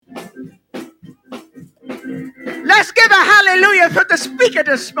Let's give a hallelujah for the speaker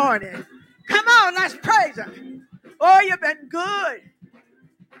this morning. Come on, let's praise him. Oh, you've been good.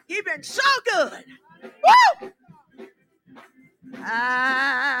 You've been so good. Woo!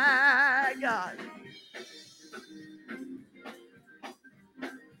 Ah, God.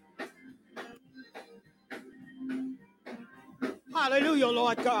 Hallelujah,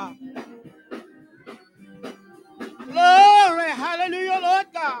 Lord God. Glory, hallelujah, Lord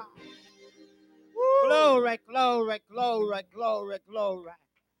God. Woo. Glory, glory, glory, glory, glory.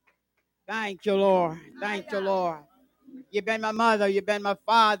 Thank you, Lord. Thank you, Lord. You've been my mother. You've been my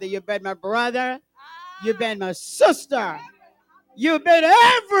father. You've been my brother. You've been my sister. You've been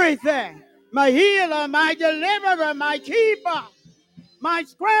everything. My healer, my deliverer, my keeper, my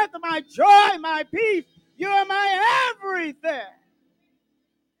strength, my joy, my peace. You're my everything.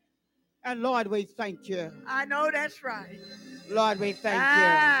 And Lord, we thank you. I know that's right. Lord, we thank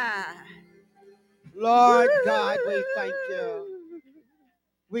you. Lord God, we thank you.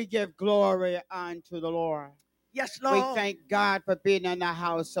 We give glory unto the Lord. Yes, Lord. We thank God for being in the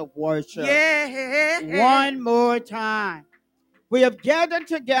house of worship. Yeah. One more time. We have gathered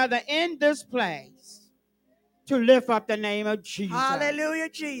together in this place to lift up the name of Jesus. Hallelujah,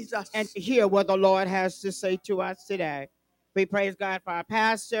 Jesus. And to hear what the Lord has to say to us today. We praise God for our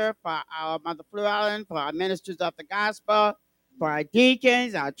pastor, for our Mother Fleur Allen, for our ministers of the gospel, for our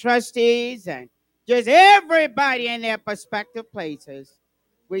deacons, our trustees, and just everybody in their prospective places.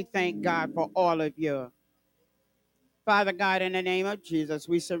 We thank God for all of you. Father God, in the name of Jesus,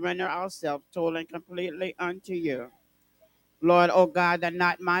 we surrender ourselves totally and completely unto you. Lord, oh God, that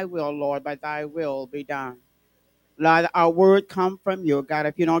not my will, Lord, but thy will be done. Lord, our word come from you. God,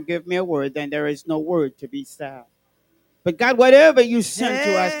 if you don't give me a word, then there is no word to be said. But God, whatever you send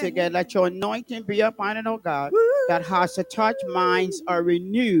to us today, let your anointing be upon it, oh God, that hearts are touched, minds are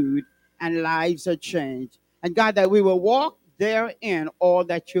renewed, and lives are changed. And God, that we will walk therein all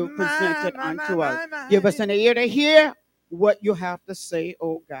that you've presented unto us. Give us an ear to hear what you have to say,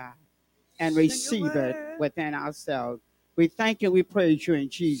 oh God, and receive it within ourselves. We thank you, we praise you in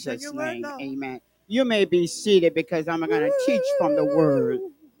Jesus' name. Amen. You may be seated because I'm going to teach from the word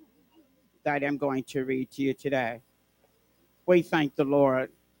that I'm going to read to you today. We thank the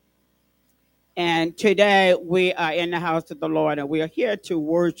Lord. And today we are in the house of the Lord, and we are here to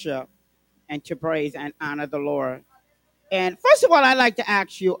worship and to praise and honor the Lord. And first of all, I'd like to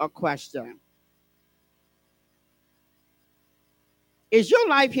ask you a question. Is your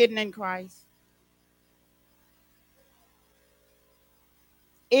life hidden in Christ?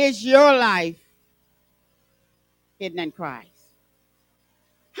 Is your life hidden in Christ?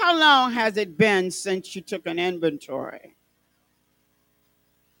 How long has it been since you took an inventory?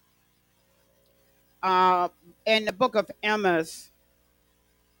 In the book of Amos,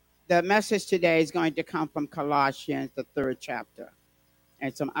 the message today is going to come from Colossians, the 3rd chapter,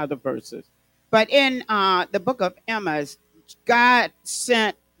 and some other verses. But in the book of Amos, God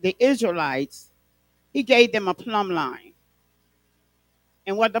sent the Israelites, he gave them a plumb line.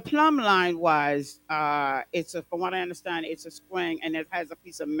 And what the plumb line was, from what I understand, it's a spring, and it has a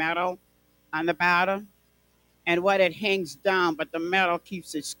piece of metal on the bottom. And what it hangs down, but the metal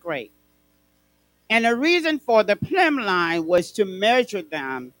keeps it straight. And the reason for the plumb line was to measure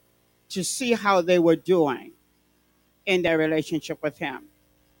them to see how they were doing in their relationship with him.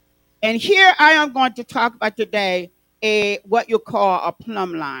 And here I am going to talk about today what you call a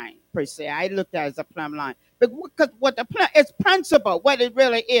plumb line, per se. I looked at it as a plumb line. But it's principle, what it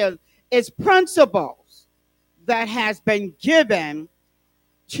really is principles that has been given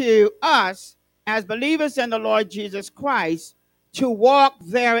to us as believers in the Lord Jesus Christ to walk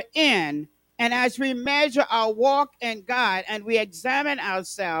therein. And as we measure our walk in God and we examine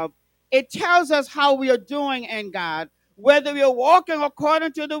ourselves, it tells us how we are doing in God, whether we are walking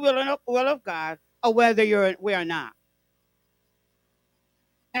according to the will of God or whether we are not.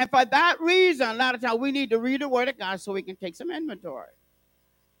 And for that reason, a lot of times we need to read the Word of God so we can take some inventory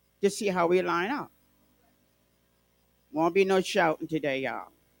to see how we line up. Won't be no shouting today, y'all,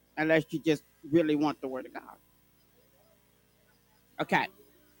 unless you just really want the Word of God. Okay.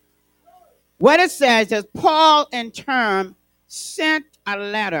 What it says is Paul, in turn, sent a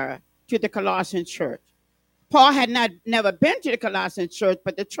letter to the Colossian church. Paul had never been to the Colossian church,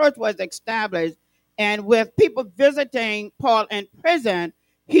 but the church was established. And with people visiting Paul in prison,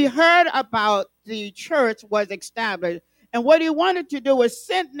 he heard about the church was established. And what he wanted to do was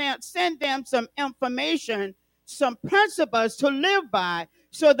send them some information, some principles to live by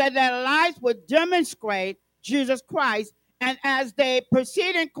so that their lives would demonstrate Jesus Christ. And as they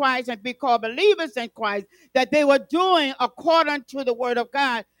proceed in Christ and be called believers in Christ, that they were doing according to the word of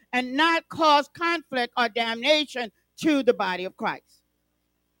God and not cause conflict or damnation to the body of Christ.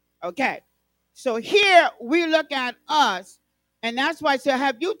 Okay, so here we look at us, and that's why I say,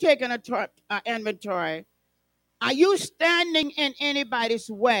 have you taken an inventory? Are you standing in anybody's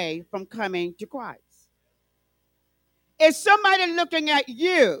way from coming to Christ? Is somebody looking at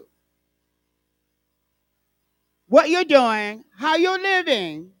you, what you're doing, how you're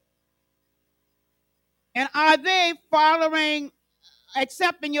living, and are they following,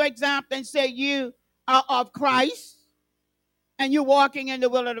 accepting your example and say you are of Christ and you're walking in the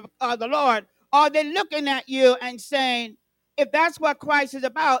will of the Lord? Are they looking at you and saying, if that's what Christ is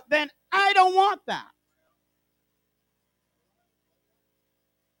about, then I don't want that?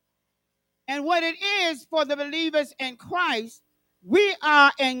 And what it is for the believers in Christ, we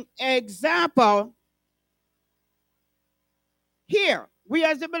are an example here. We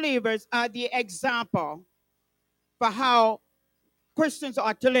as the believers are the example for how Christians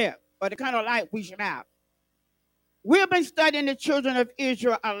are to live, or the kind of life we should have. We've been studying the children of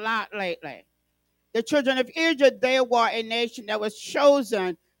Israel a lot lately. The children of Israel, they were a nation that was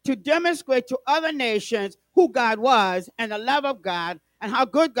chosen to demonstrate to other nations who God was and the love of God and how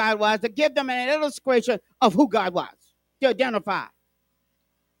good God was, to give them an illustration of who God was, to identify.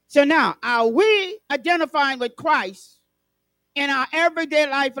 So now, are we identifying with Christ in our everyday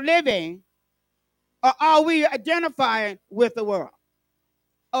life living, or are we identifying with the world?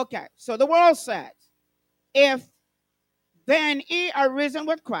 Okay, so the world says, if then ye are risen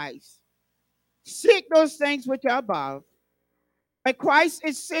with Christ, seek those things which are above, but Christ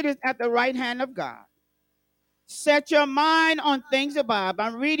is seated at the right hand of God. Set your mind on things above.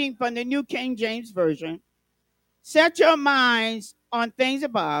 I'm reading from the New King James Version. Set your minds on things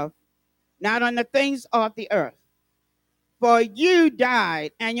above, not on the things of the earth. For you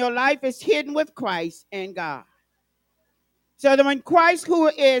died, and your life is hidden with Christ in God. So that when Christ, who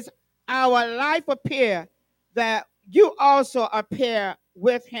is our life, appear, that you also appear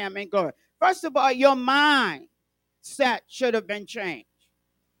with him in glory. First of all, your mindset should have been changed.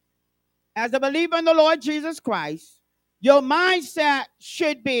 As a believer in the Lord Jesus Christ, your mindset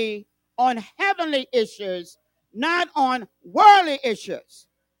should be on heavenly issues, not on worldly issues.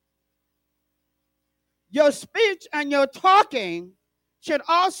 Your speech and your talking should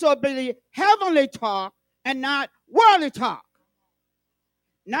also be heavenly talk and not worldly talk.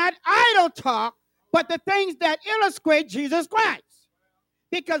 Not idle talk, but the things that illustrate Jesus Christ,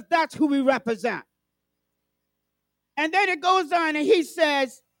 because that's who we represent. And then it goes on and he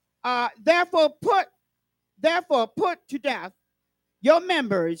says, therefore put to death your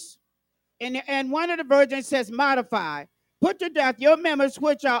members, and one of the versions says modify, put to death your members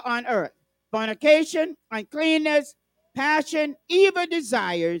which are on earth: fornication, uncleanness, passion, evil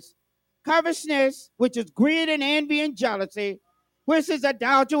desires, covetousness, which is greed and envy and jealousy, which is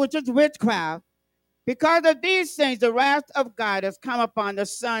adultery, which is witchcraft. Because of these things, the wrath of God has come upon the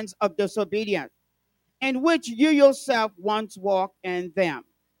sons of disobedience, in which you yourself once walked in them.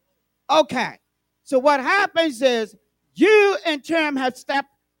 Okay, so what happens is you in turn have stepped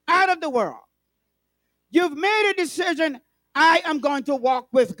out of the world. You've made a decision, I am going to walk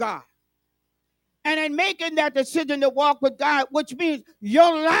with God. And in making that decision to walk with God, which means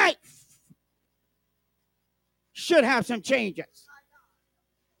your life should have some changes.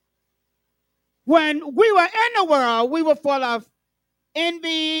 When we were in the world, we were full of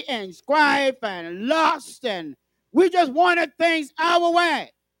envy and strife and lust, and we just wanted things our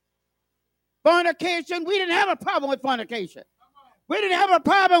way. Fornication, we didn't have a problem with fornication. We didn't have a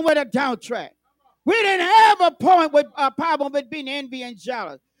problem with adultery. We didn't have a problem with being envy and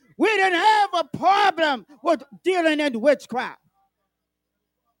jealous. We didn't have a problem with dealing in witchcraft.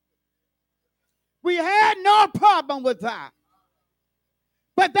 We had no problem with that.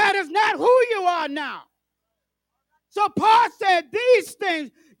 But that is not who you are now. So Paul said these things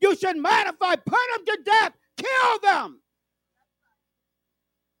you should modify, put them to death, kill them.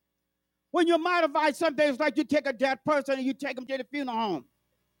 When you modify something, it's like you take a dead person and you take them to the funeral home.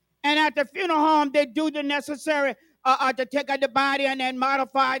 And at the funeral home, they do the necessary to take out the body and then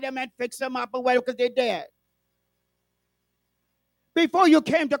modify them and fix them up or whatever because they're dead. Before you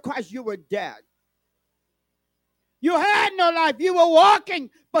came to Christ, you were dead. You had no life. You were walking,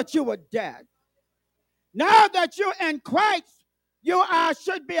 but you were dead. Now that you're in Christ, you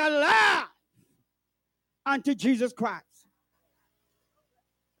should be alive unto Jesus Christ.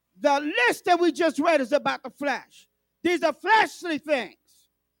 The list that we just read is about the flesh. These are fleshly things.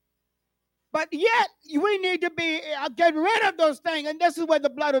 But yet, we need to get rid of those things, and this is where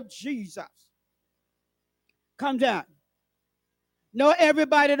the blood of Jesus comes out. No,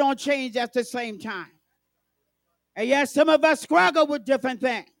 everybody don't change at the same time. And yes, some of us struggle with different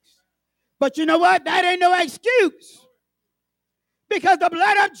things. But you know what? That ain't no excuse. Because the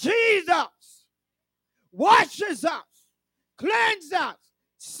blood of Jesus washes us, cleanses us,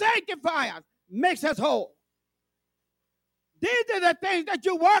 sanctifies us, makes us whole. These are the things that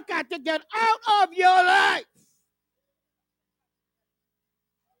you work at to get out of your life.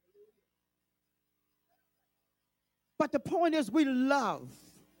 But the point is, we love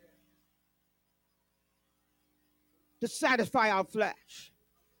to satisfy our flesh.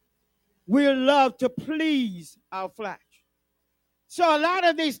 We love to please our flesh. So a lot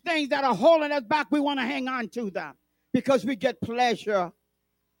of these things that are holding us back, we want to hang on to them because we get pleasure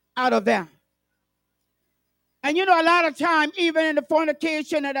out of them. And you know, a lot of time, even in the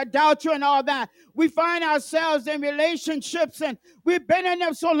fornication and adultery and all that, we find ourselves in relationships and we've been in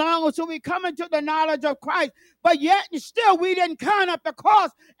them so long, so we come into the knowledge of Christ. But yet, still, we didn't count up the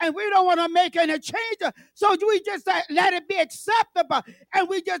cost and we don't want to make any changes. So we just let it be acceptable and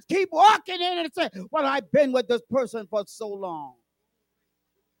we just keep walking in and say, well, I've been with this person for so long.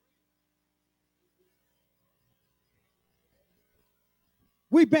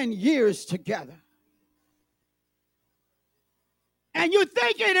 We've been years together. And you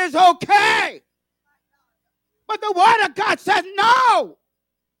think it is okay. But the word of God says no.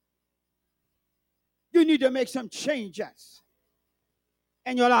 You need to make some changes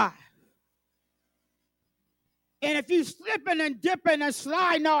in your life. And if you're slipping and dipping and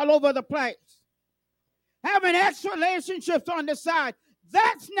sliding all over the place, having extra relationships on the side,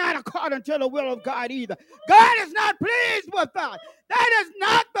 that's not according to the will of God either. God is not pleased with that. That is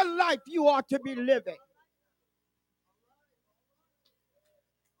not the life you ought to be living.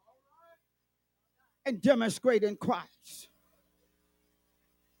 And demonstrating Christ.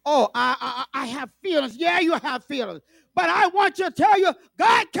 Oh, I have feelings. Yeah, you have feelings. But I want to tell you,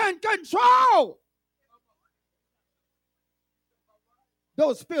 God can control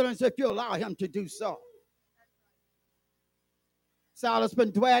those feelings if you allow him to do so. Silas been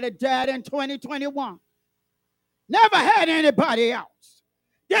dead in 2021. Never had anybody else.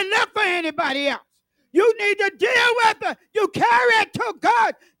 Didn't look for anybody else. You need to deal with it. You carry it to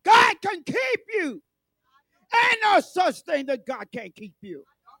God. God can keep you. Ain't no such thing that God can't keep you.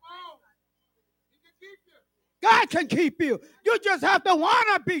 God can keep you. You just have to want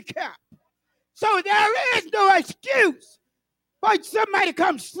to be kept. So there is no excuse for somebody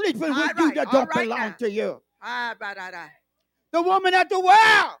come sleeping with you that don't belong to you. The woman at the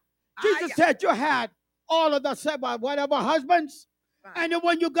well, Jesus said you had all of the whatever husbands, and the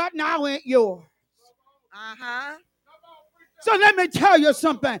one you got now ain't yours. So let me tell you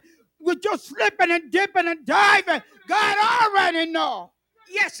something. With just slipping and dipping and diving, God already knows.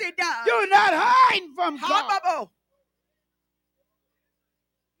 Yes, he does. You're not hiding from God.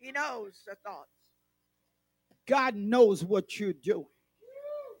 He knows the thoughts. God knows what you're doing.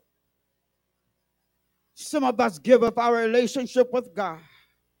 Some of us give up our relationship with God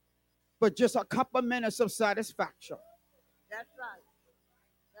for just a couple minutes of satisfaction. That's right.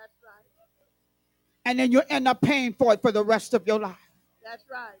 That's right. And then you end up paying for it for the rest of your life. That's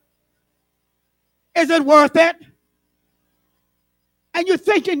right. Is it worth it? And you're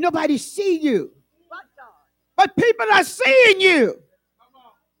thinking nobody see you. But people are seeing you.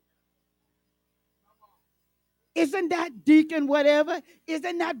 Isn't that deacon whatever?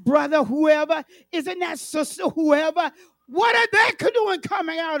 Isn't that brother whoever? Isn't that sister whoever? What are they doing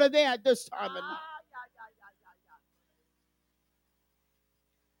coming out of there at this time of night?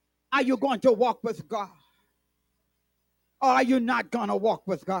 Are you going to walk with God? Or are you not going to walk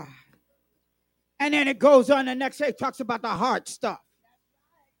with God? And then it goes on the next day, talks about the heart stuff.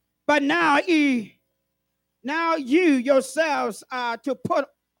 But now you yourselves are to put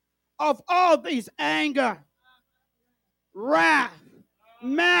off all these anger, wrath,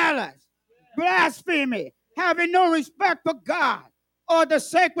 malice, blasphemy, having no respect for God or the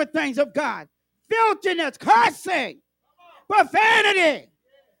sacred things of God, filthiness, cursing, profanity,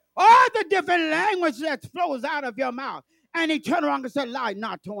 all the different language that flows out of your mouth. And he turned around and said, lie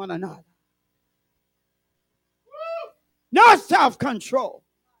not to one another. No self-control.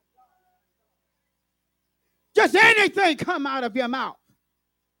 Just anything come out of your mouth.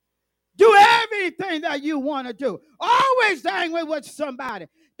 Do everything that you want to do. Always angry with somebody.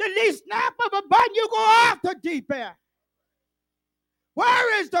 The least snap of a button, you go off the deep end.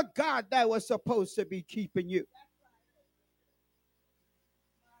 Where is the God that was supposed to be keeping you?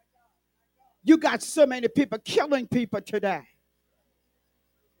 You got so many people killing people today.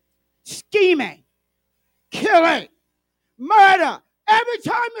 Scheming, killing, murder. Every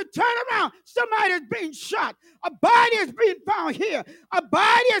time you turn around, somebody is being shot. A body is being found here. A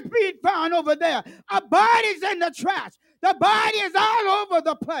body is being found over there. A body is in the trash. The body is all over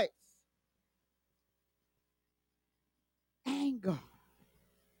the place. Anger.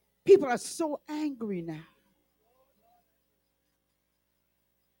 People are so angry now.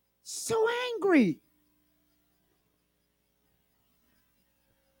 So angry.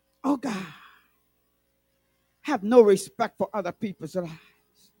 Oh God. Have no respect for other people's lives.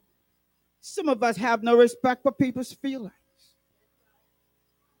 Some of us have no respect for people's feelings.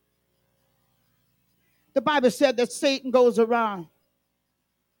 The Bible said that Satan goes around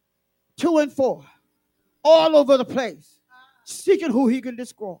to and fro, all over the place, seeking who he can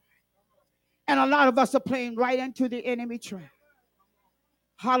destroy. And a lot of us are playing right into the enemy trap.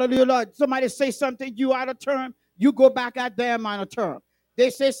 Hallelujah, Lord. Somebody say something, you out of turn, you go back at them on a turn. They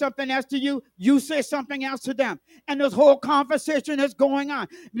say something else to you, you say something else to them. And this whole conversation is going on.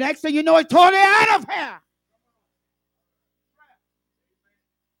 Next thing you know, it's totally out of here.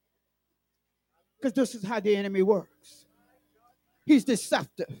 Because this is how the enemy works. He's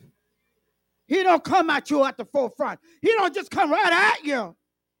deceptive. He don't come at you at the forefront. He don't just come right at you.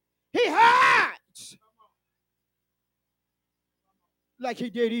 He hides. Like he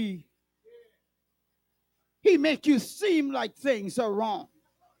did Eve. He make you seem like things are wrong.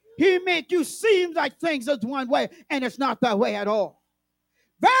 He make you seem like things are one way, and it's not that way at all.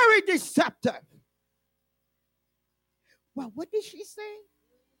 Very deceptive. Well, what did she say?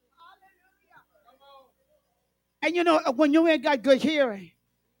 And you know, when you ain't got good hearing,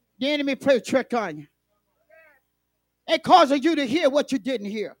 the enemy plays a trick on you. It causes you to hear what you didn't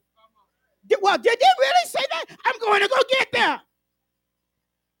hear. Well, did they really say that? I'm going to go get them.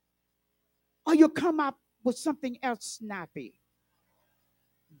 Or you come up with something else snappy.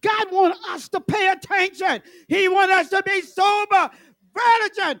 God wants us to pay attention. He wants us to be sober,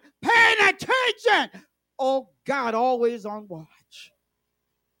 vigilant, paying attention. Oh, God, always on watch.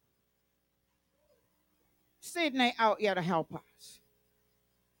 Satan ain't out here to help us.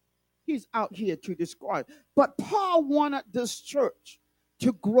 He's out here to destroy. But Paul wanted this church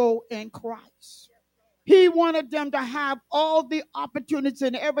to grow in Christ. He wanted them to have all the opportunities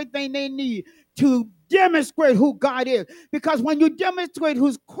and everything they need to demonstrate who God is. Because when you demonstrate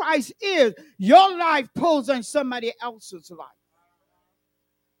who Christ is, your life pulls on somebody else's life.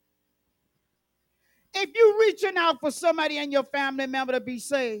 If you're reaching out for somebody in your family member to be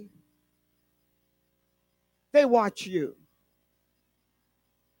saved, they watch you.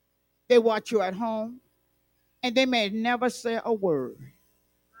 They watch you at home, and they may never say a word.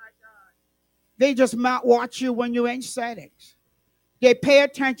 They just might watch you when you're in settings. They pay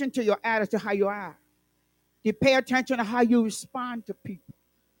attention to your attitude, how you are. They pay attention to how you respond to people.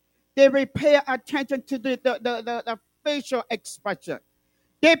 They pay attention to the facial expression.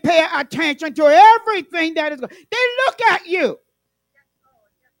 They pay attention to everything that is going. They look at you.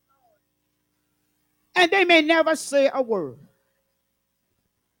 And they may never say a word.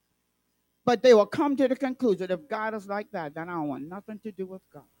 But they will come to the conclusion, if God is like that, then I don't want nothing to do with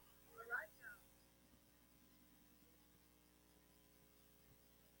God.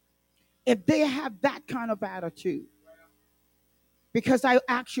 If they have that kind of attitude, because I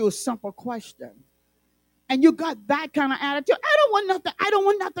asked you a simple question, and you got that kind of attitude, I don't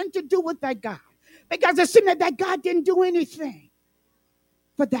want nothing to do with that God. Because it seems that God didn't do anything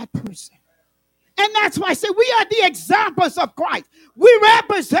for that person. And that's why I say we are the examples of Christ. We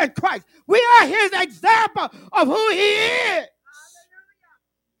represent Christ. We are his example of who he is.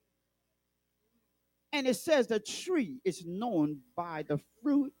 And it says the tree is known by the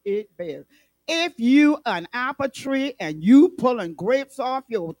fruit it bears. If you an apple tree and you pulling grapes off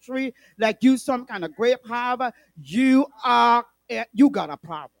your tree like you some kind of grape harvester, you got a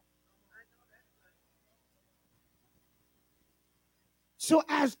problem. So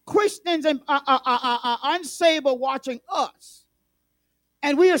as Christians and unsaved are watching us,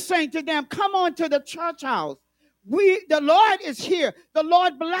 and we are saying to them, come on to the church house. The Lord is here. The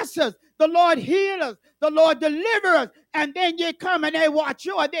Lord bless us. The Lord heal us. The Lord deliver us. And then you come and they watch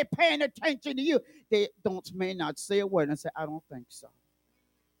you, or they're paying attention to you. They may not say a word and say, I don't think so.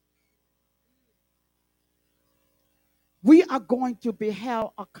 We are going to be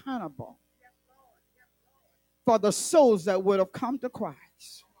held accountable for the souls that would have come to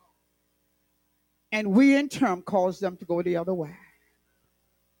Christ. And we in turn cause them to go the other way.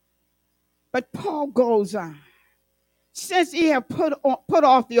 But Paul goes on. Since he have put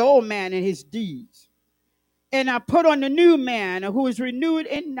off the old man and his deeds, and I put on the new man who is renewed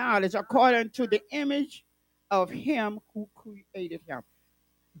in knowledge according to the image of him who created him.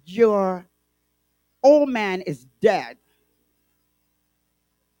 Your old man is dead.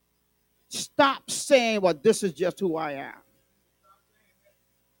 Stop saying, well, this is just who I am.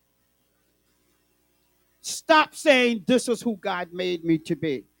 Stop saying this is who God made me to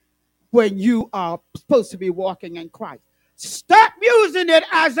be when you are supposed to be walking in Christ. Stop using it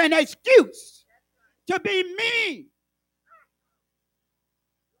as an excuse to be mean,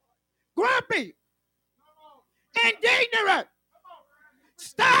 grumpy, and ignorant.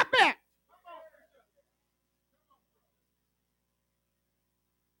 Stop it.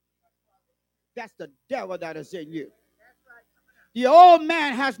 That's the devil that is in you. The old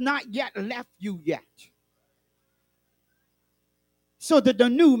man has not yet left you yet, so that the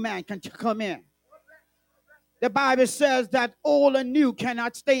new man can come in. The Bible says that old and new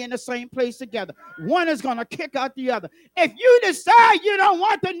cannot stay in the same place together. One is going to kick out the other. If you decide you don't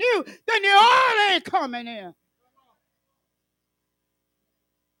want the new, then the old ain't coming in.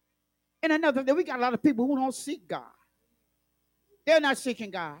 And another thing, we got a lot of people who don't seek God. They're not seeking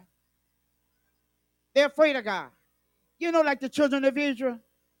God. They're afraid of God. You know, like the children of Israel,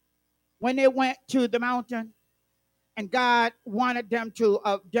 when they went to the mountain and God wanted them to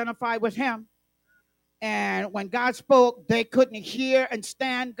identify with him. And when God spoke, they couldn't hear and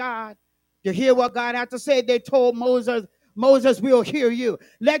stand God. To hear what God had to say, they told Moses, Moses, we'll hear you.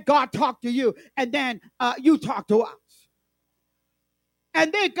 Let God talk to you, and then you talk to us.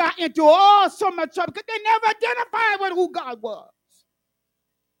 And they got into all so much trouble because they never identified with who God was.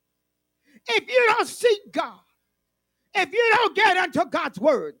 If you don't seek God, if you don't get into God's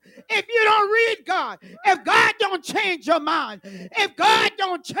word, if you don't read God, if God don't change your mind, if God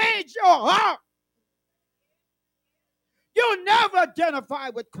don't change your heart, you'll never identify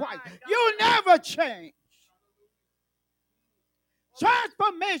with Christ. You'll never change.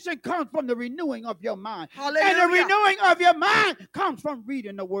 Transformation comes from the renewing of your mind. Hallelujah. And the renewing of your mind comes from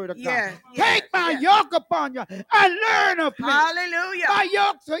reading the word of God. Take my yoke upon you and learn of me. Hallelujah. My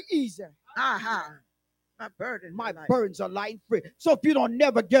yokes are easy. Uh-huh. My burdens are light and free. So if you don't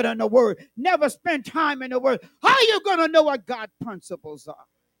never get in the word, never spend time in the word, how are you going to know what God's principles are?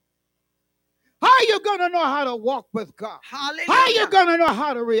 How are you going to know how to walk with God? Hallelujah. How are you going to know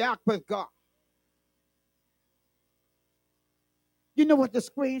how to react with God? You know what the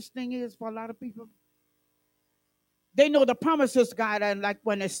strange thing is for a lot of people? They know the promises God, and like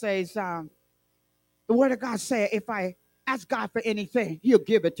when it says, the word of God says, if I ask God for anything, he'll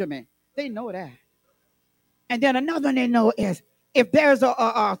give it to me. They know that. And then another one they know is, if there's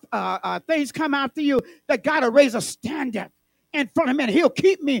things come after you, that God will raise a standard in front of me, and he'll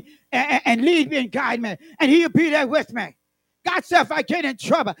keep me and lead me and guide me, and he'll be there with me. God said, if I get in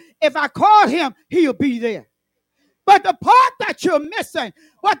trouble, if I call him, he'll be there. But the part that you're missing,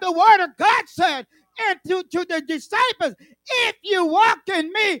 what the word of God said to the disciples, if you walk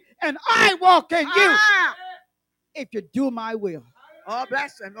in me and I walk in you, if you do my will. Oh,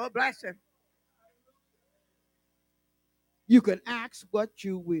 bless him. Oh, bless him. You can ask what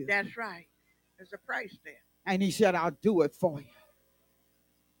you will. That's right. There's a price there. And he said, I'll do it for you.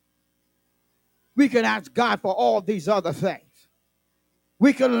 We can ask God for all these other things.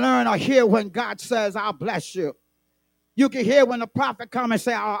 We can learn or hear when God says, I'll bless you. You can hear when the prophet comes and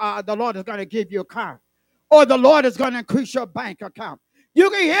say, the Lord is going to give you a car. Or the Lord is going to increase your bank account. You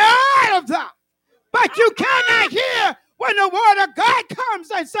can hear all of that. But you cannot hear when the word of God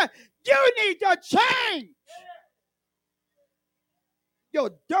comes and says, you need to change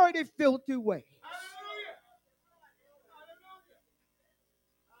your dirty, filthy ways.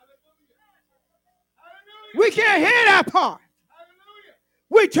 We can't hear that part.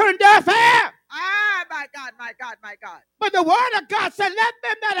 We turn deaf ear. My God, my God, my God. But the word of God said, let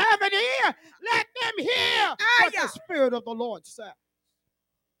them that have an ear, let them hear what the Spirit of the Lord said.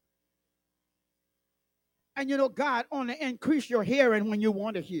 And you know, God only increase your hearing when you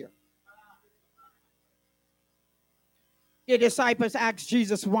want to hear. The disciples asked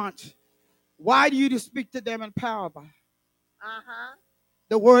Jesus once, why do you speak to them in parable?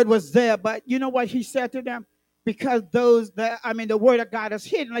 The word was there, but you know what he said to them? Because the word of God is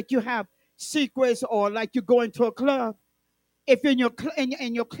hidden, like you have secrets, or like you go into a club. If in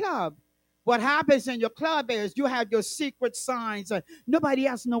your club, what happens in your club is you have your secret signs, and nobody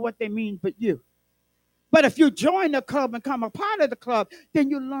else know what they mean but you. But if you join the club and become a part of the club,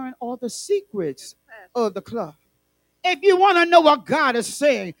 then you learn all the secrets of the club. If you want to know what God is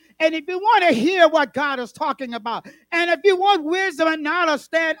saying, and if you want to hear what God is talking about, and if you want wisdom and knowledge,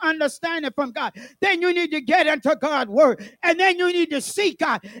 understanding from God, then you need to get into God's word. And then you need to seek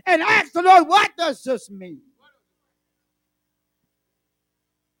God and ask the Lord, what does this mean?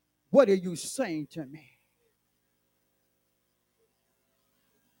 What are you saying to me?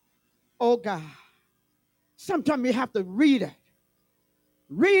 Oh, God. Sometimes you have to read it.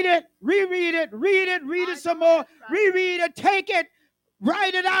 Read it, reread it, read it some more, reread it, take it,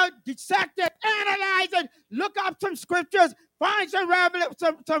 write it out, dissect it, analyze it, look up some scriptures, find some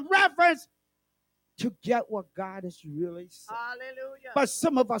reference, to get what God is really saying. Hallelujah. But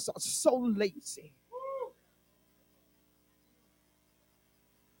some of us are so lazy.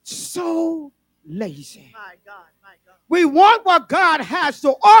 So lazy. My God, my God. We want what God has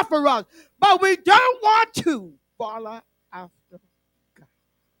to offer us, but we don't want to follow after God.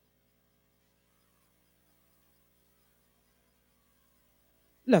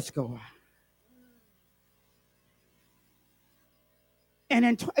 Let's go on. And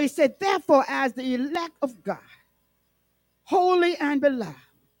then he said, therefore, as the elect of God, holy and beloved,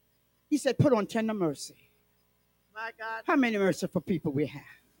 he said, put on tender mercy. My God. How many merciful people we have?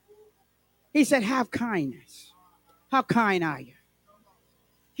 He said, have kindness. How kind are you?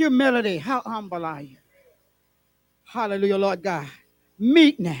 Humility. How humble are you? Hallelujah, Lord God.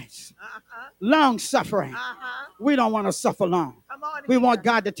 Meekness. Long suffering. We don't want to suffer long. Come on We here. want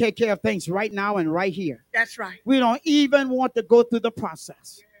God to take care of things right now and right here. That's right. We don't even want to go through the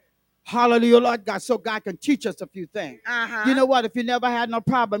process. Hallelujah, Lord God, so God can teach us a few things. You know what? If you never had no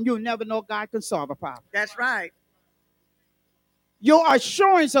problem, you'll never know God can solve a problem. That's right. Your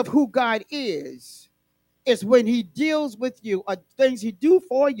assurance of who God is when he deals with you, or things he do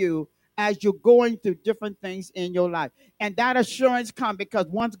for you as you're going through different things in your life. And that assurance comes because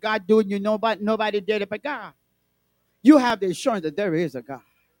once God do it, you know, but nobody did it but God. You have the assurance that there is a God.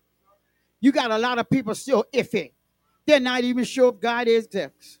 You got a lot of people still iffy. They're not even sure if God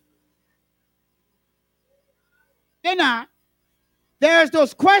exists. They're not. There's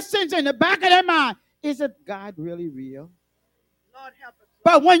those questions in the back of their mind. Is it God really real? Lord help us.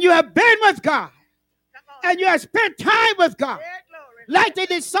 But when you have been with God Come on. and you have spent time with God, Yeah, glory. like the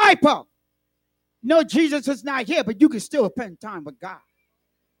disciple, no, Jesus is not here, but you can still spend time with God.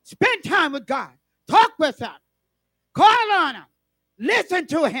 Spend time with God. Talk with him. Call on him. Listen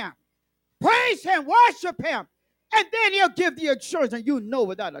to him. Praise him. Worship him. And then he'll give the assurance, and you know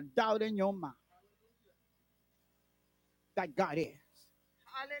without a doubt in your mind that God is.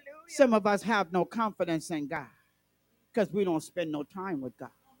 Hallelujah. Some of us have no confidence in God because we don't spend no time with God.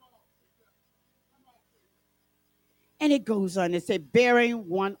 And it goes on to say, bearing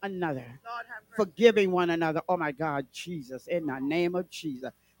one another, Lord have mercy. forgiving one another. Oh my God, Jesus, in the name of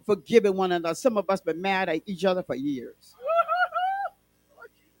Jesus. Forgiving one another. Some of us been mad at each other for years. Lord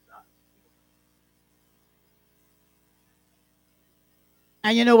Jesus.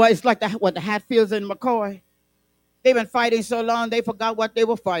 And you know what? It's like what the Hatfields and McCoy. They've been fighting so long, they forgot what they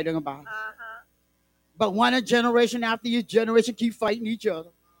were fighting about. But one generation after each generation keep fighting each other.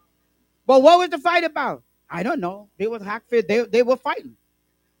 But what was the fight about? I don't know. They was Hatfield. They were fighting.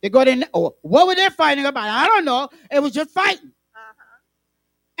 They got in. Oh, what were they fighting about? I don't know. It was just fighting.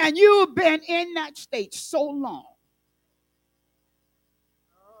 And you've been in that state so long.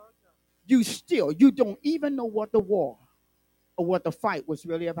 You don't even know what the war or what the fight was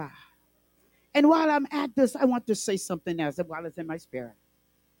really about. And while I'm at this, I want to say something else while it's in my spirit.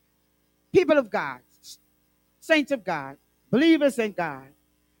 People of God, saints of God, believers in God,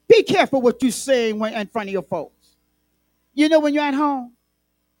 be careful what you're saying when in front of your folks. You know, when you're at home,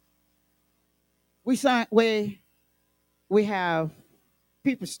 we have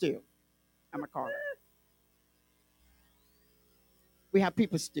people still. I'm going to call it. We have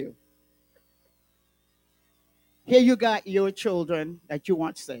people still. Here you got your children that you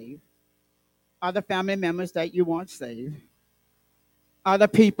want saved. Other family members that you want saved. Other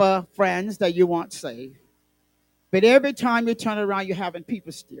people, friends that you want saved. But every time you turn around, you're having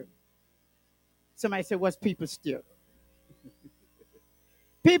people steal. Somebody said, what's people steal?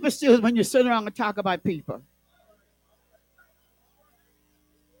 People steal is when you sit around and talk about people.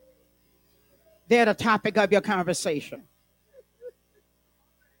 They're the topic of your conversation.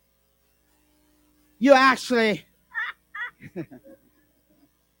 You actually,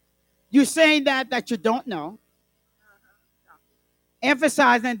 you're saying that you don't know.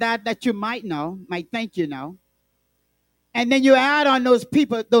 Emphasizing that you might know, might think you know. And then you add on those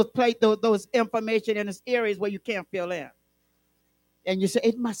people, those information in those areas where you can't fill in. And you say,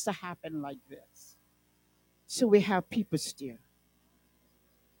 it must have happened like this. So we have people steal.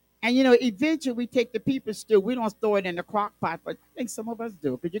 And you know, eventually we take the people steal. We don't throw it in the crock pot, but I think some of us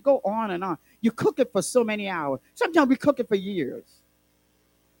do. Because you go on and on. You cook it for so many hours. Sometimes we cook it for years.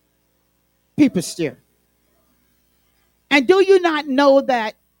 People steal. And do you not know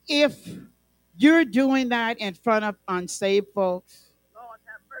that if you're doing that in front of unsaved folks, Lord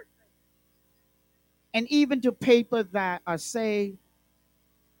have mercy. and even to people that are saved,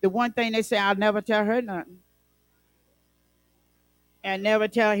 the one thing they say, I'll never tell her nothing. And never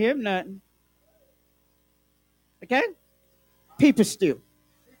tell him nothing. Okay? People steal.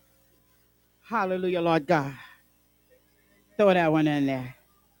 Hallelujah, Lord God. Throw that one in there.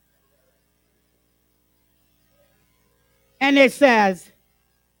 And it says,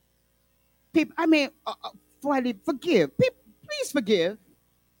 people, forgive. People, please forgive.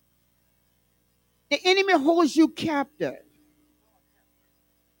 The enemy holds you captive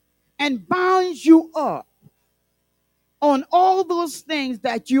and binds you up on all those things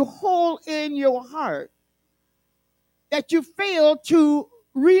that you hold in your heart that you fail to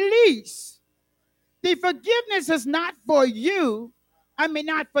release. The forgiveness is not for you.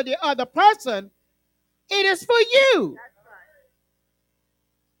 Not for the other person. It is for you.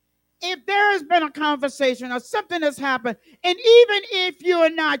 If there has been a conversation or something has happened, and even if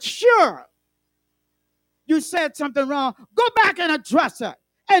you're not sure you said something wrong, go back and address it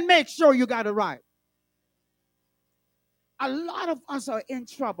and make sure you got it right. A lot of us are in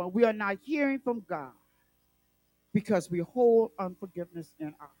trouble. We are not hearing from God because we hold unforgiveness in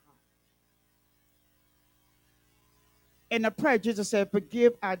our heart. In the prayer, Jesus said,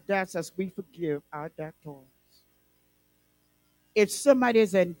 forgive our debts as we forgive our debtors. If somebody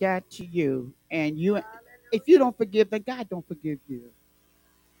is in debt to you and if you don't forgive, then God don't forgive you.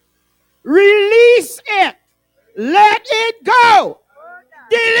 Release it. Let it go.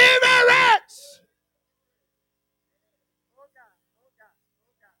 Deliverance.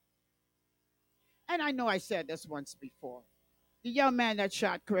 And I know I said this once before. The young man that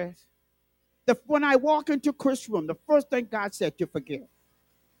shot Chris. When I walk into Chris' room, the first thing God said to forgive.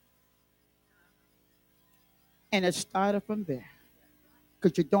 And it started from there.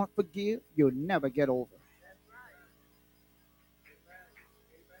 Because you don't forgive, you'll never get over it.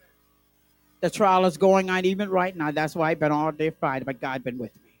 The trial is going on even right now. That's why I've been all day Friday, but God been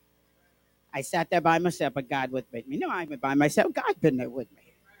with me. I sat there by myself, but God was with me. No, I went by myself. God been there with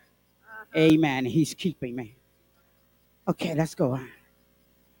me. Amen. He's keeping me. Okay, let's go on.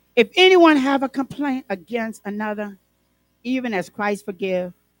 If anyone have a complaint against another, even as Christ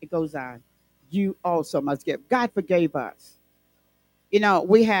forgive, it goes on. You also must give. God forgave us.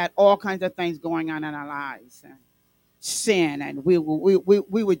 We had all kinds of things going on in our lives, and sin, and we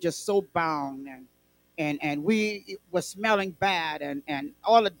were just so bound, and we were smelling bad, and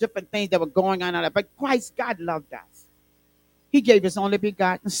all the different things that were going on. But Christ, God loved us. He gave His only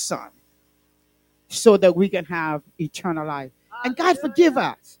begotten Son so that we can have eternal life. And God forgive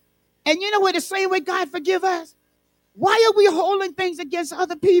us. And you know what the same way God forgive us? Why are we holding things against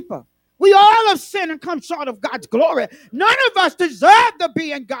other people? We all have sinned and come short of God's glory. None of us deserve to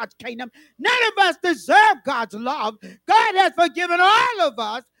be in God's kingdom. None of us deserve God's love. God has forgiven all of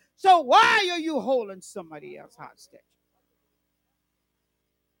us. So why are you holding somebody else hostage?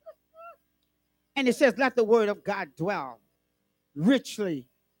 And it says, let the word of God dwell richly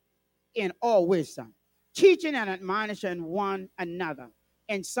in all wisdom, teaching and admonishing one another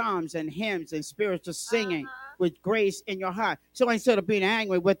in psalms and hymns and spiritual singing with grace in your heart. So instead of being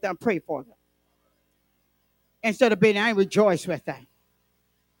angry with them, pray for them. Instead of being angry, rejoice with them.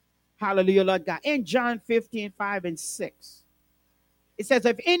 Hallelujah, Lord God. In John 15:5-6, it says,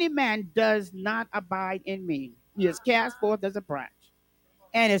 if any man does not abide in me, he is cast forth as a branch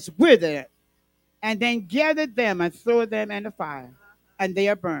and is withered, and then gather them and throw them in the fire, and they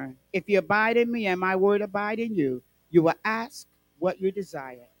are burned. If you abide in me and my word abide in you, you will ask what you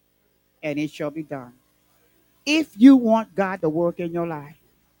desire, and it shall be done. If you want God to work in your life,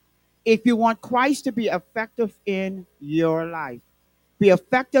 if you want Christ to be effective in your life, be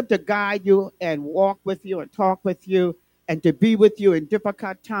effective to guide you and walk with you and talk with you and to be with you in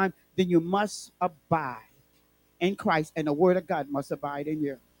difficult times, then you must abide in Christ, and the word of God must abide in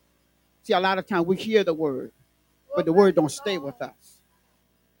you. See, a lot of times we hear the word, but the word don't stay with us.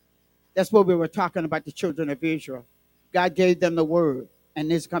 That's what we were talking about the children of Israel. God gave them the word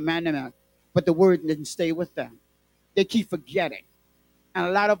and His commandment, but the word didn't stay with them. They keep forgetting. And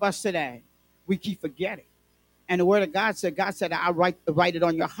a lot of us today, we keep forgetting. And the word of God said, I'll write it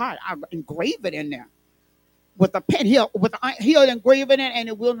on your heart. I'll engrave it in there. With a pen, he'll engrave it in, and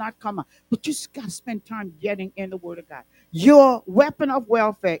it will not come out. But you just got to spend time getting in the word of God. Your weapon of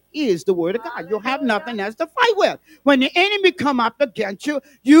warfare is the word of God. You'll have nothing else to fight with. When the enemy come up against you,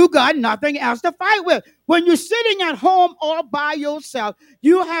 you got nothing else to fight with. When you're sitting at home all by yourself,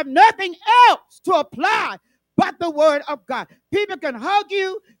 you have nothing else to apply but the word of God. People can hug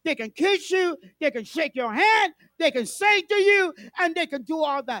you, they can kiss you, they can shake your hand, they can say to you, and they can do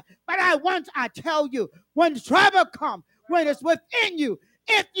all that. But I tell you, when trouble comes, when it's within you,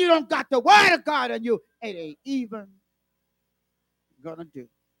 if you don't got the word of God in you, it ain't even gonna do.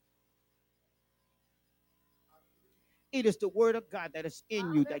 It is the word of God that is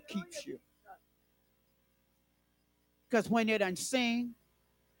in you that keeps you. Because when they done sing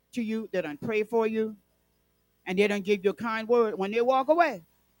to you, they done pray for you, and they don't give you a kind word, when they walk away,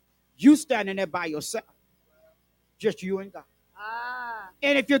 you standing there by yourself. Just you and God. Ah.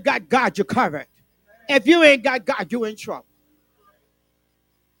 And if you got God, you're covered. If you ain't got God, you're in trouble.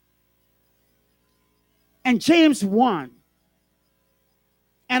 And James 1,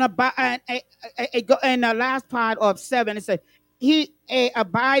 and the last part of 7, it says,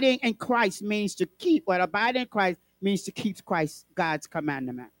 abiding in Christ means to keep. What abiding in Christ means to keep God's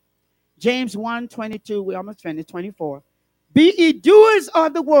commandment. James 1:22, we almost finished, 24. Be ye doers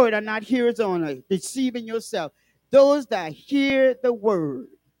of the word and not hearers only, deceiving yourself. Those that hear the word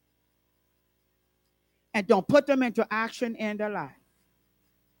and don't put them into action in their life.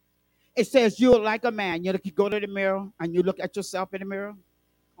 It says you're like a man. You go to the mirror and you look at yourself in the mirror,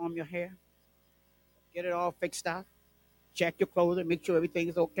 comb your hair, get it all fixed up, check your clothing, make sure everything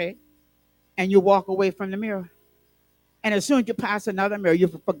is okay, and you walk away from the mirror. And as soon as you pass another mirror, you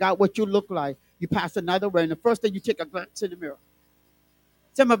forgot what you look like. You pass another one, and the first thing you take a glance in the mirror.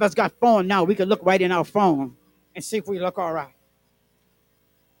 Some of us got phone now. We can look right in our phone and see if we look all right.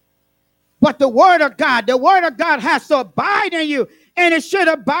 But the word of God has to abide in you, and it should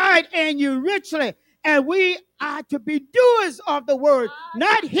abide in you richly. And we are to be doers of the word,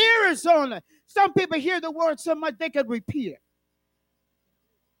 not hearers only. Some people hear the word so much they can repeat it.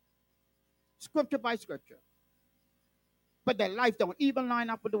 Scripture by scripture. But their life don't even line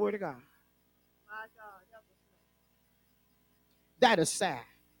up with the word of God. That is sad.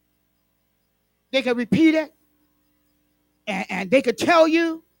 They can repeat it, and they can tell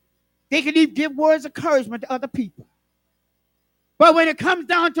you, they can even give words of encouragement to other people. But when it comes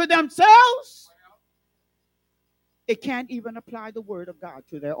down to themselves, they can't even apply the word of God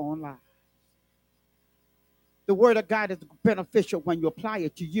to their own lives. The word of God is beneficial when you apply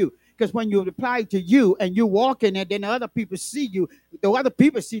it to you. Because when you apply it to you and you walk in it, then other people see you. The other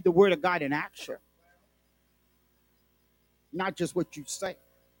people see the word of God in action. Not just what you say,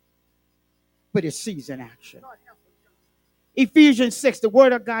 but it sees in action. Ephesians 6, the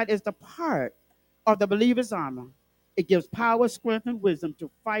word of God is the part of the believer's armor. It gives power, strength, and wisdom to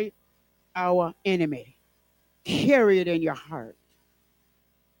fight our enemy. Carry it in your heart.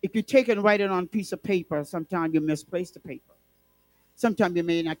 If you take it and write it on a piece of paper, sometimes you misplace the paper. Sometimes you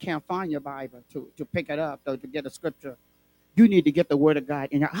may not can't find your Bible to pick it up or to get a scripture. You need to get the word of God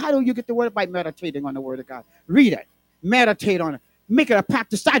in your. How do you get the word? By meditating on the word of God. Read it. Meditate on it. Make it a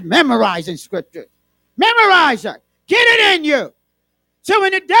practice. Start memorizing scripture. Memorize it. Get it in you. So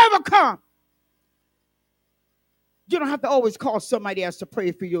when the devil comes, you don't have to always call somebody else to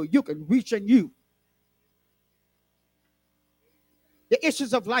pray for you. You can reach in you. The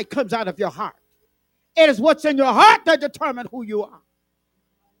issues of life comes out of your heart. It is what's in your heart that determines who you are.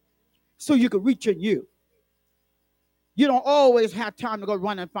 So you can reach in you. You don't always have time to go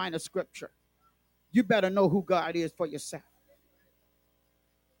run and find a scripture. You better know who God is for yourself.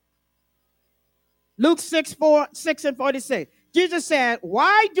 Luke 6 and 46. Jesus said,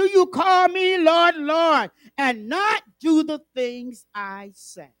 why do you call me Lord, Lord, and not do the things I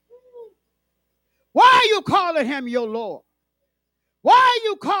say? Why are you calling him your Lord? Why are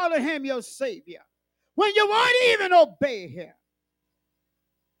you calling him your Savior when you won't even obey him?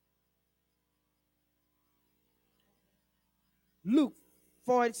 Luke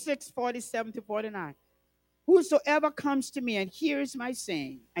 46, 47 to 49. Whosoever comes to me and hears my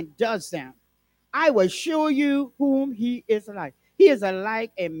saying and does them, I will show you whom he is like. He is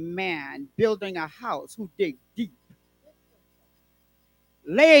like a man building a house who digs deep,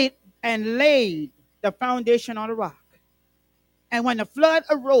 laid the foundation on a rock. And when the flood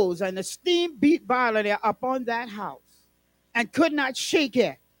arose and the steam beat violently upon that house and could not shake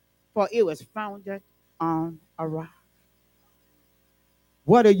it, for it was founded on a rock.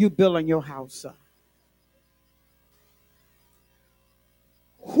 What are you building your house on?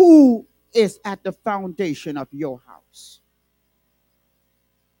 Who is at the foundation of your house?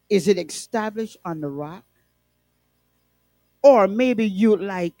 Is it established on the rock? Or maybe you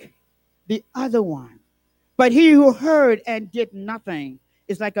like the other one. But he who heard and did nothing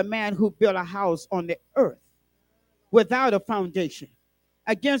is like a man who built a house on the earth without a foundation,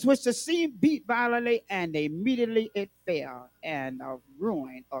 against which the sea beat violently, and immediately it fell, and the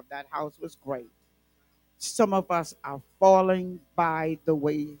ruin of that house was great. Some of us are falling by the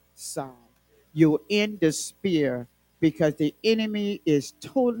wayside. You're in despair because the enemy is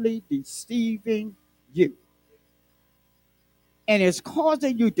totally deceiving you. And it's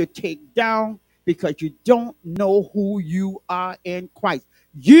causing you to take down because you don't know who you are in Christ.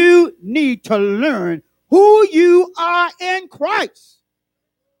 You need to learn who you are in Christ.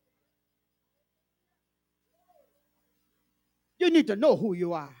 You need to know who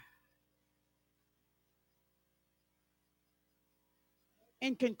you are.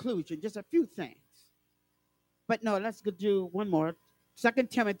 In conclusion, just a few things. But no, let's go do one more. 2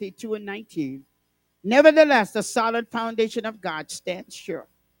 Timothy 2:19. Nevertheless, the solid foundation of God stands sure.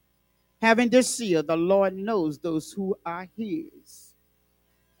 Having this seal, the Lord knows those who are his.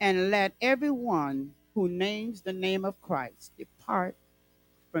 And let everyone who names the name of Christ depart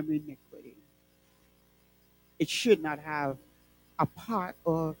from iniquity. It should not have a part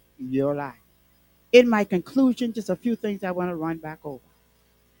of your life. In my conclusion, just a few things I want to run back over.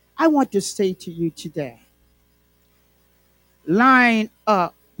 I want to say to you today, line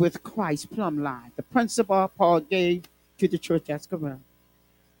up with Christ's plumb line, the principle Paul gave to the church at Corinth.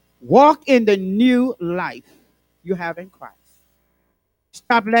 Walk in the new life you have in Christ.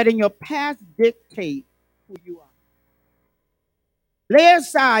 Stop letting your past dictate who you are. Lay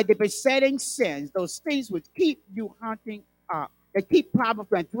aside the besetting sins, those things which keep you hunting up, that keep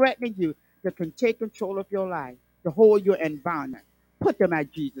problems and threatening you, that can take control of your life, to hold your environment. Put them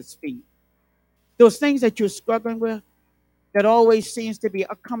at Jesus' feet. Those things that you're struggling with, that always seems to be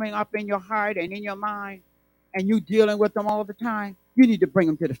coming up in your heart and in your mind, and you dealing with them all the time, you need to bring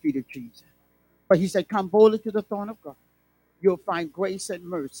them to the feet of Jesus. But he said, come boldly to the throne of God. You'll find grace and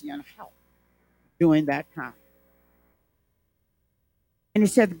mercy and help during that time. And he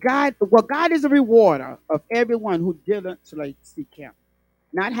said, God is a rewarder of everyone who diligently seek him.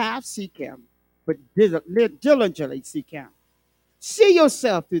 Not half seek him, but diligently seek him. See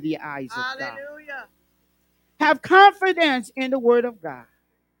yourself through the eyes of God. Hallelujah. Have confidence in the word of God.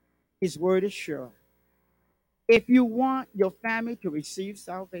 His word is sure. If you want your family to receive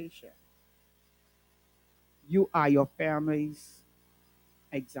salvation, you are your family's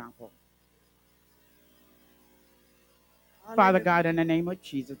example. Father God, in the name of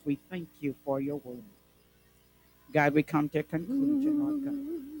Jesus, we thank you for your word. God, we come to a conclusion, Lord God.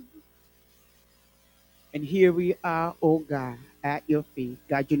 And here we are, oh God, at your feet.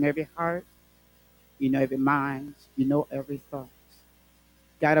 God, you know every heart, you know every mind, you know every thought.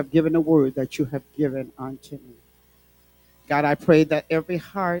 God, I've given the word that you have given unto me. God, I pray that every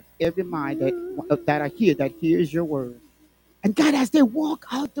heart, every mind that I hear, that hears your word. And God, as they walk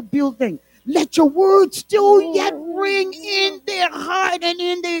out the building, let your word still yet ring in their heart and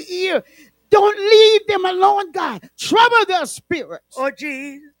in their ear. Don't leave them alone, God. Trouble their spirits. Oh,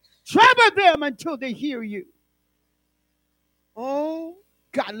 Jesus. Trouble them until they hear you. Oh,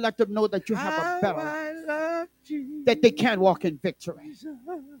 God, let them know that you have a better life, I love Jesus. that they can walk in victory.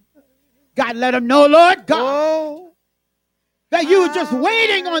 God, let them know, Lord God, Oh, that you're just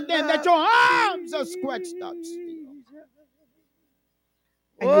waiting on them, that your arms are stretched out still.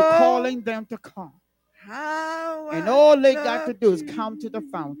 And you're calling them to come. And all they got to do is come to the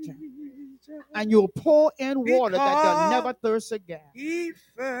fountain. And you'll pour in water that they'll never thirst again.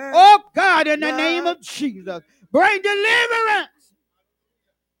 Oh God, in the name of Jesus, bring deliverance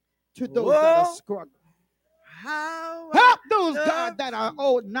to those that are struggling. Help those, God, that are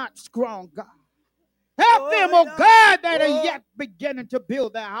not strong, God. Help them, oh God, that are yet beginning to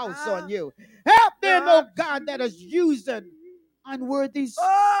build their house on you. Help them, oh God, that is using unworthy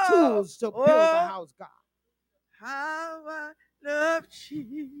tools to build a house, God. How I love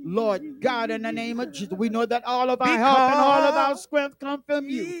Jesus. Lord God, in the name of Jesus, we know that all of our help and all of our strength come from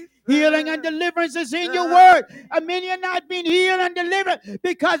you. Healing and deliverance is in your word. And many are not being healed and delivered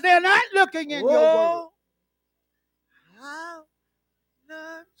because they're not looking in your word. How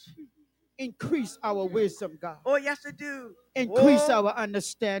love Jesus. Increase our wisdom, God. Oh, yes, I do. Increase our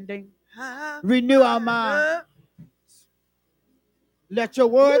understanding. Renew our mind. Let your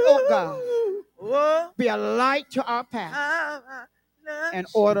word, oh God, be a light to our path and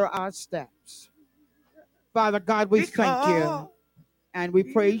order our steps. Father God, we thank you and we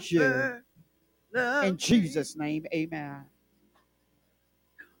praise you. In Jesus' name, amen.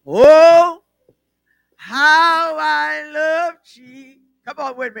 Oh, how I love Jesus. Come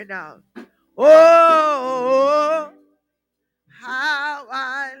on with me now. Oh, how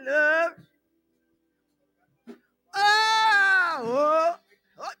I love. Oh,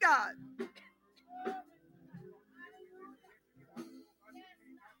 God.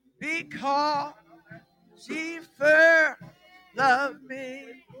 Because she first loved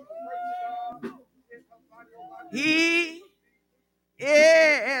me. He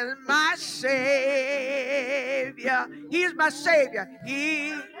is my Savior. He is my Savior.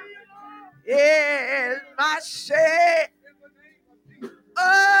 He is my Savior.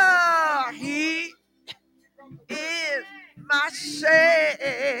 Oh, he is my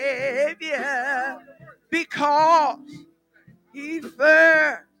Savior because he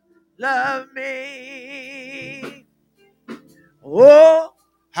first loved me. Oh,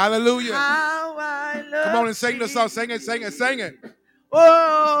 hallelujah. How I love Come on and sing the song. Sing it, sing it, sing it.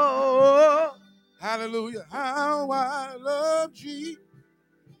 Oh, hallelujah. Hallelujah. How I love Jesus.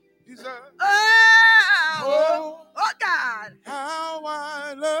 Oh, God. How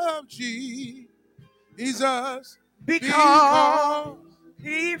I love Jesus. Because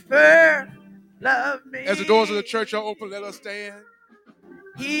he first loved me. As the doors of the church are open, let us stand.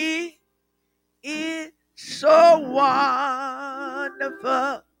 He is so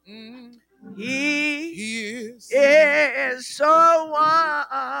wonderful. He is so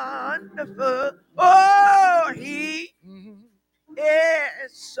wonderful. Oh, he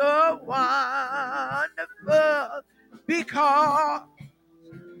is so wonderful because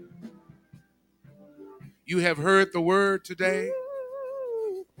you have heard the word today.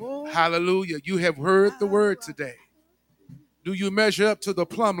 Hallelujah. You have heard the word today. Do you measure up to the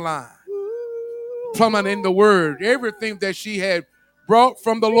plumb line? Plumbing in the word. Everything that she had brought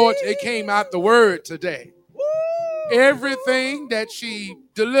from the Lord, it came out the word today. Everything that she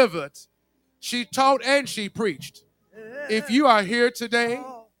delivered, she taught and she preached. If you are here today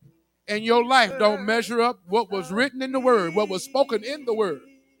and your life don't measure up what was written in the word, what was spoken in the word,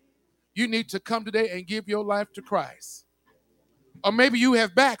 you need to come today and give your life to Christ. Or maybe you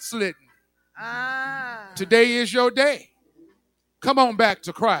have backslidden. Today is your day. Come on back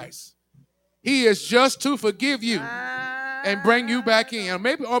to Christ. He is just to forgive you and bring you back in.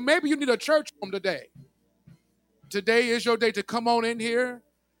 Or maybe you need a church home today. Today is your day to come on in here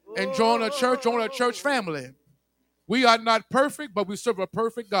and join a church family. We are not perfect, but we serve a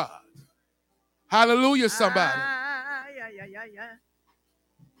perfect God. Hallelujah, somebody.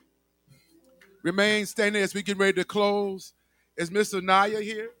 Remain standing as we get ready to close. Is Mr. Naya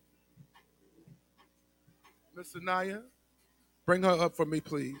here? Mr. Naya, bring her up for me,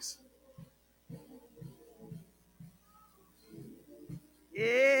 please.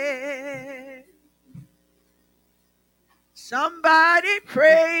 Yeah. Somebody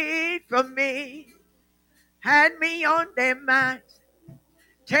prayed for me, had me on their minds.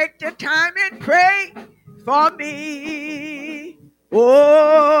 Take the time and pray for me.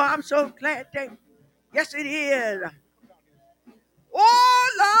 Oh, I'm so glad they. Yes, it is. Oh,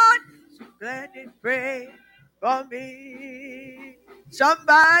 Lord, so glad they prayed for me.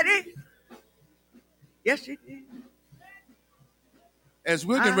 Somebody. Yes, it is. As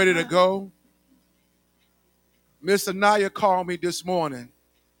we're getting ready to go, Miss Anaya called me this morning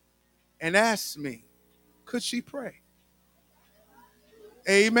and asked me, could she pray?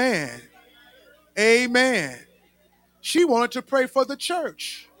 Amen. Amen. She wanted to pray for the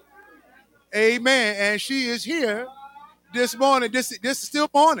church. Amen. And she is here this morning. This is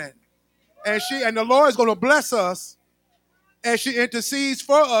still morning. And the Lord is going to bless us as she intercedes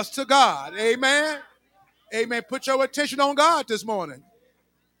for us to God. Amen. Amen. Put your attention on God this morning.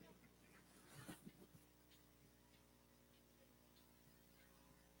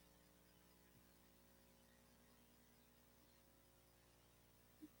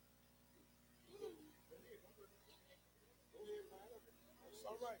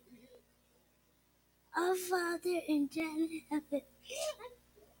 Our Father in heaven.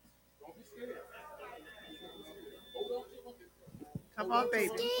 Come on,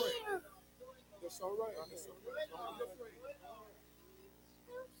 baby. That's all right.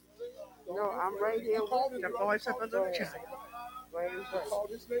 No, I'm right here with The voice of a little child. Call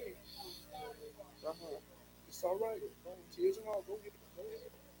his name. It's all right. Tears and all. Go ahead.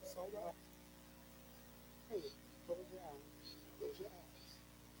 It's all right. Close your eyes. Close your eyes.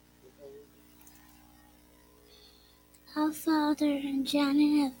 Our Father in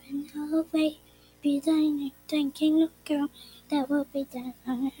heaven, hallowed be thy kingdom come, that will be done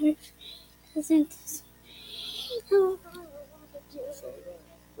on earth as it is. Go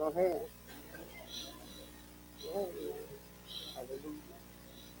ahead. Hallelujah.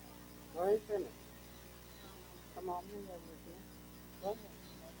 Go ahead and finish. Come on, move over here. Go ahead.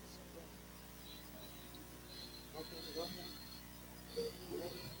 Okay, go ahead.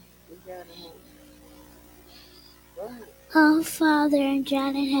 You got it, move. Go ahead. Our Father in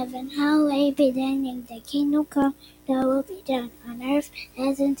heaven, hallowed be thy name, thy kingdom come, thy will be done on earth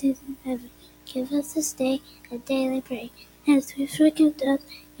as it is in heaven. Give us this day our daily bread, as we forgive those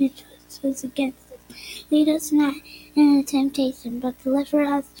who trespass against us. Lead us not into temptation, but deliver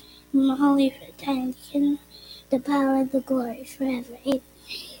us from all evil. Thine the kingdom, the power, and the glory forever.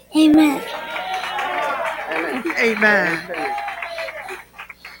 Amen. Amen.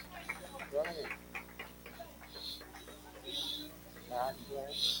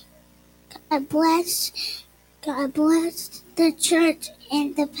 God bless the church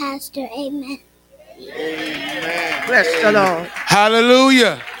and the pastor. Amen. Amen. Bless the Lord.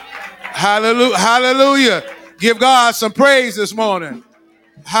 Hallelujah. Hallelujah. Hallelujah. Give God some praise this morning.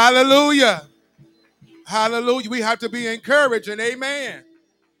 Hallelujah. Hallelujah. We have to be encouraging. Amen.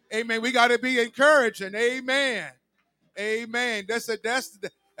 Amen. We got to be encouraging. Amen. Amen. That's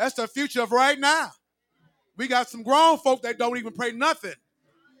the future of right now. We got some grown folk that don't even pray nothing.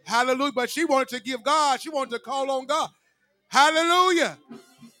 Hallelujah. But she wanted to give God. She wanted to call on God. Hallelujah.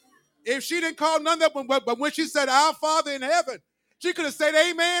 If she didn't call none of them, but when she said, "Our Father in heaven," she could have said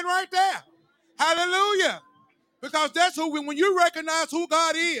amen right there. Hallelujah. Because that's who, when you recognize who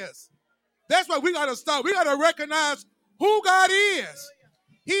God is, that's why we got to start. We got to recognize who God is.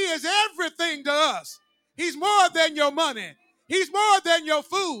 He is everything to us. He's more than your money. He's more than your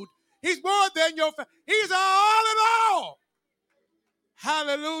food. He's more than your He's all in all.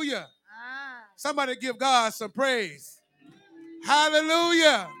 Hallelujah. Somebody give God some praise.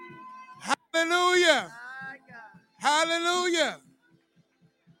 Hallelujah. Hallelujah. Hallelujah.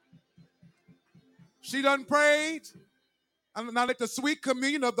 She done prayed. And now let the sweet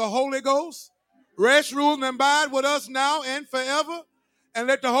communion of the Holy Ghost rest, rule, and abide with us now and forever. And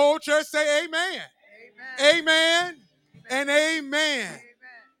let the whole church say amen. Amen. Amen. And amen.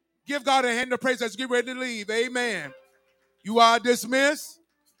 Give God a hand of praise as we get ready to leave. Amen. You are dismissed.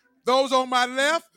 Those on my left,